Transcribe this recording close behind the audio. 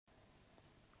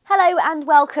Hello and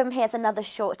welcome. Here's another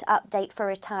short update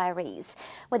for retirees.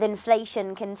 With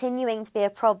inflation continuing to be a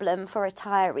problem for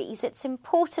retirees, it's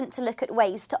important to look at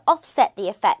ways to offset the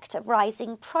effect of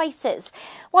rising prices.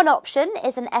 One option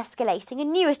is an escalating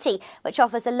annuity, which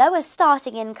offers a lower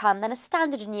starting income than a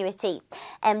standard annuity.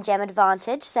 MGM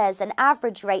Advantage says an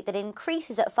average rate that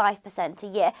increases at 5% a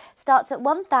year starts at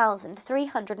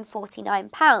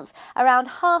 £1,349, around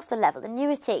half the level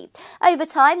annuity. Over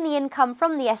time, the income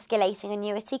from the escalating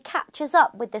annuity catches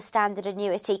up with the standard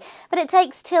annuity, but it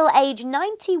takes till age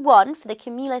 91 for the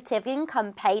cumulative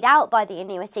income paid out by the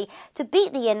annuity to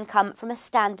beat the income from a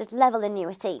standard level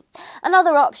annuity.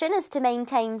 Another option is to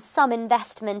maintain some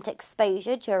investment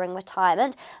exposure during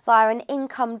retirement via an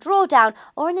income drawdown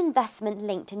or an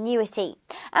investment-linked annuity.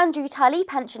 Andrew Tully,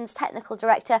 Pensions Technical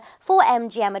Director for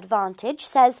MGM Advantage,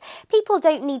 says people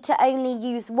don't need to only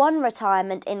use one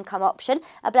retirement income option.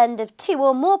 A blend of two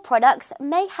or more products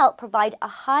may help provide a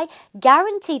high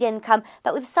guaranteed income,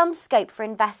 but with some scope for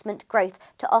investment growth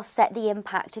to offset the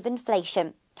impact of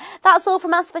inflation. That's all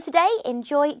from us for today.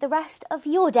 Enjoy the rest of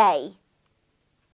your day.